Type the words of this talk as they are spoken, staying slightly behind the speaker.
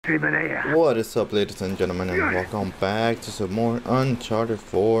What is up, ladies and gentlemen, and welcome back to some more Uncharted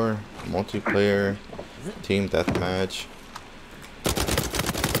 4 multiplayer team deathmatch.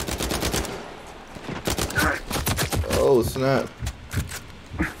 Oh snap!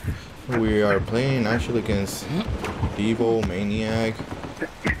 We are playing actually against Devomaniac.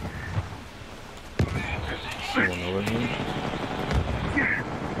 Someone over here.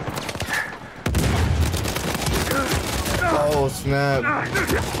 Oh snap!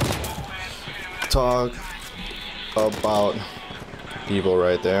 Talk about evil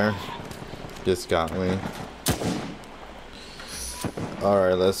right there. Just got me.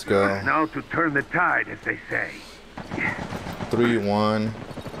 Alright, let's go. Now to turn the tide, as they say. 3-1.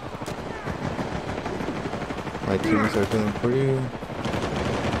 My teams are doing pretty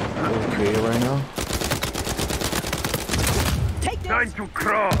okay right now. Time to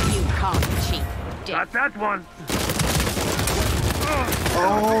crawl. You can't cheat. Got that one.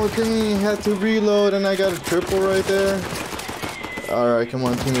 Oh dang, had to reload and I got a triple right there. Alright, come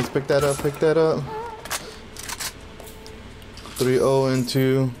on teammates, pick that up, pick that up. 3-0 and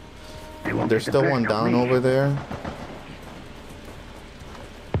 2. There's still one down over there.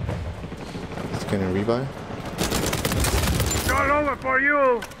 It's getting revive. It's all over for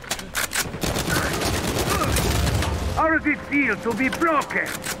you. How does it feel to be broken?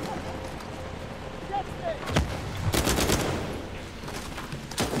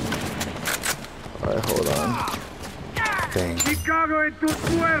 Alright, hold on. Dang. Chicago en tus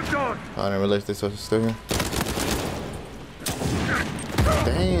muertos. I didn't realize this was still here.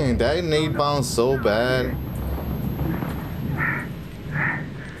 Dang, that nade bounced so bad.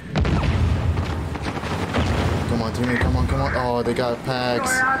 Come on, teammate, come on, come on. Oh, they got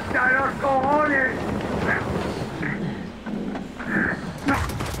packs.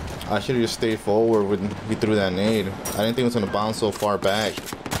 I should have just stayed forward when he threw that nade. I didn't think it was gonna bounce so far back.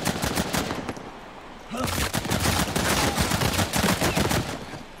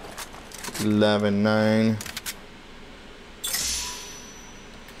 $11-9.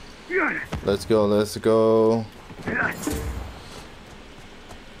 Let's go, let's go.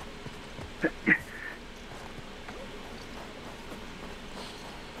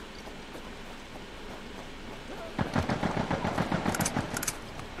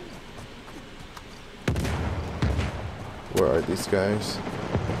 Where are these guys?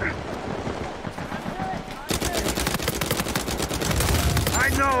 I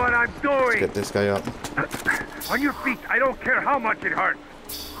know what I'm doing. Let's get this guy up. On your feet. I don't care how much it hurts.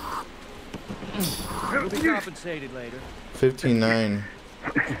 You'll be compensated later. 15-9.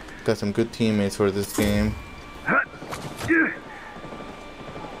 Got some good teammates for this game.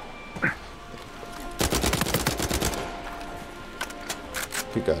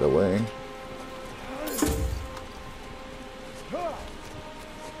 He got away.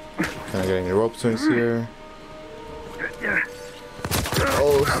 Can I get any rope swings here?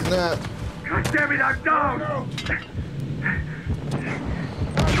 Oh snap! God damn it, I'm down!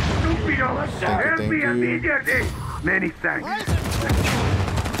 Stupido! Help me immediately! Many thanks.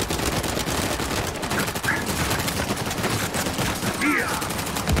 Here!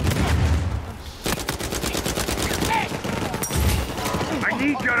 I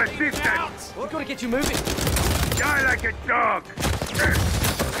need your assistance! We're gonna get you moving. Die like a dog!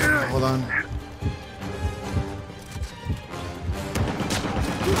 Hold on.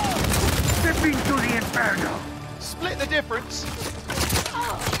 Stepping to the inferno! Split the difference.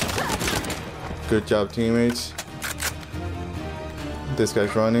 Good job, teammates. This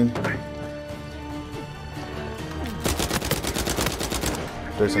guy's running.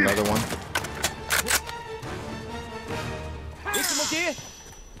 There's another one. Need some more gear?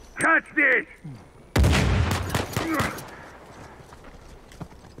 Catch this!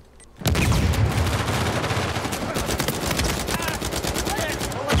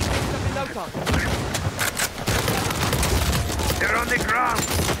 They're on the ground!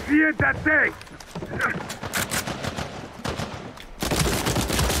 Siéntate!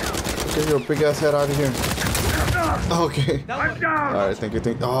 Get your big ass head out of here. Okay. I'm down! Alright, thank you,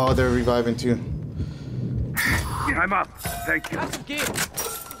 Oh, they're reviving too. I'm up. Thank you. Have some gear.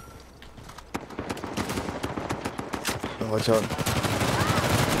 Oh, watch out.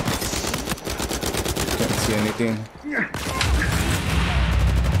 Can't see anything.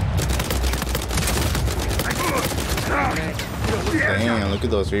 Damn, look at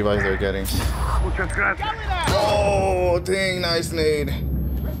those revives they're getting. Muchas gracias. Oh, dang, nice nade.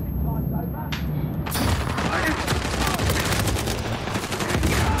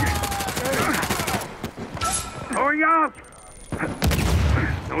 Going out!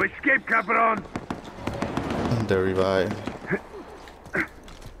 No escape, Cabron! They're revived.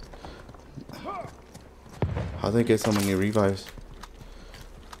 How'd they get so many revives?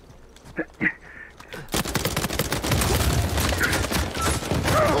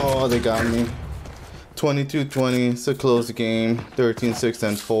 Oh, they got me. 22-20. It's a close game. 13-6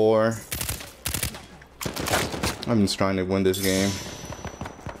 and 4. I'm just trying to win this game.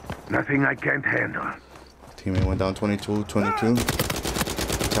 Nothing I can't handle. Teammate went down 22-22.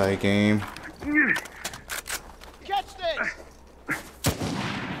 Tie game. Catch this!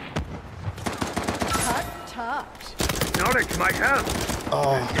 Tut tut. Knowledge might help.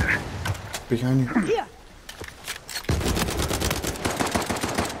 Oh, behind you. Here.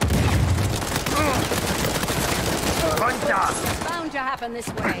 One down. Bound to happen this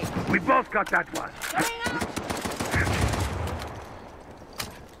way. We both got that one.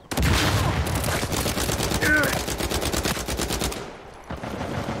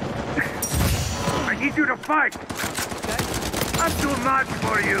 I need you to fight. I'm too much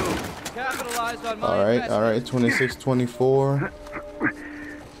for you. Capitalized on my All right, investment. 26-24.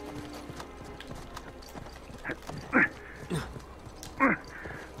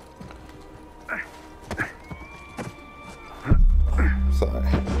 Sorry.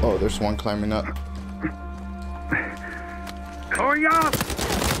 Oh, there's one climbing up. Going up.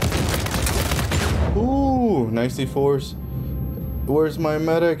 Ooh, nice C4s. Where's my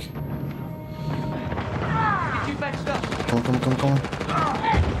medic? Get you matched up. Come on.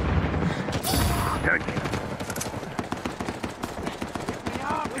 Touch.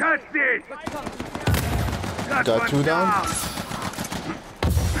 Touch this. Got one two down.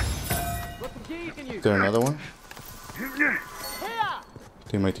 What key you can use? Is there another one? I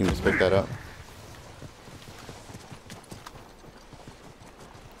think my team just picked that up.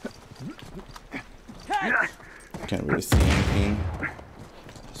 Can't really see anything.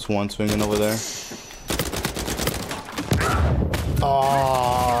 Swan swinging over there.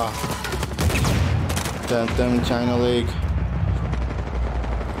 Ah, damn China Lake.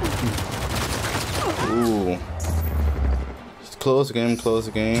 Ooh, it's close game.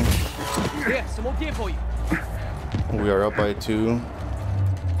 Here, some more gear for you. We are up by 2.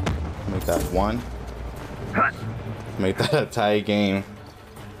 Make that 1. Make that a tie game.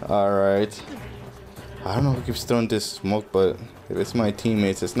 Alright. I don't know who keeps throwing this smoke, but if it's my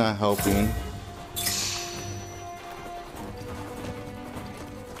teammates, it's not helping.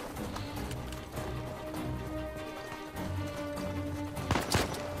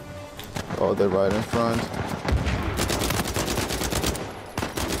 Oh, they're right in front.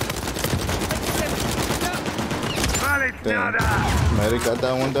 Damn. Medic got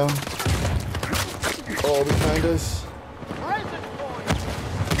that one down. Oh, behind us.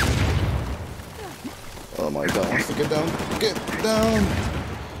 Oh my god, wants to get down. Get down!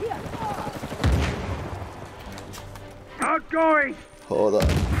 Outgoing. Hold on.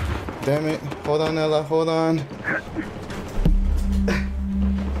 Damn it. Hold on, Ella. Hold on.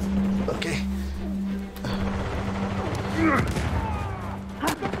 Okay.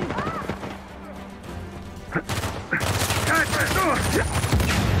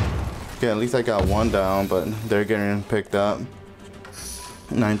 Okay, at least I got one down, but they're getting picked up.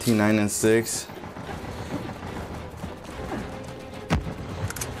 19-9 and 6.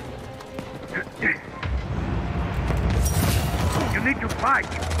 You need to fight.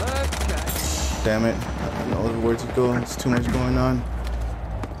 Okay. Damn it. I don't know where to go. It's too much going on.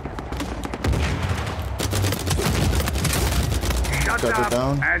 Shut Got it up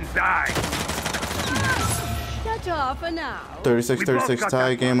down. and die. Ta-ta for now. 36-36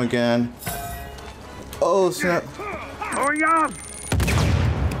 tie game again. Oh, snap. Going up.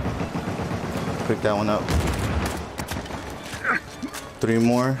 Pick that one up. 3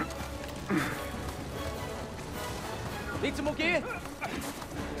 more. Need some more gear?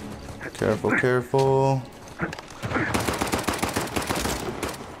 Careful.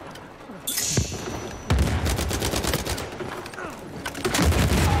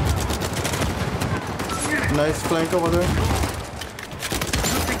 Nice flank over there. You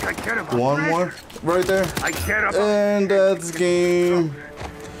think I care about One flesh? more. Right there. I care about And that's game.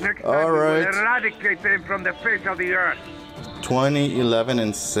 Next All time we right. will eradicate them from the face of the earth. 20, 11,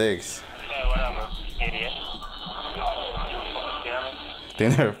 and 6. I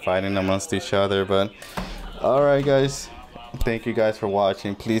think they're fighting amongst each other, but alright guys, thank you guys for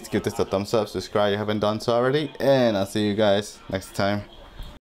watching. Please give this a thumbs up, subscribe if you haven't done so already, and I'll see you guys next time.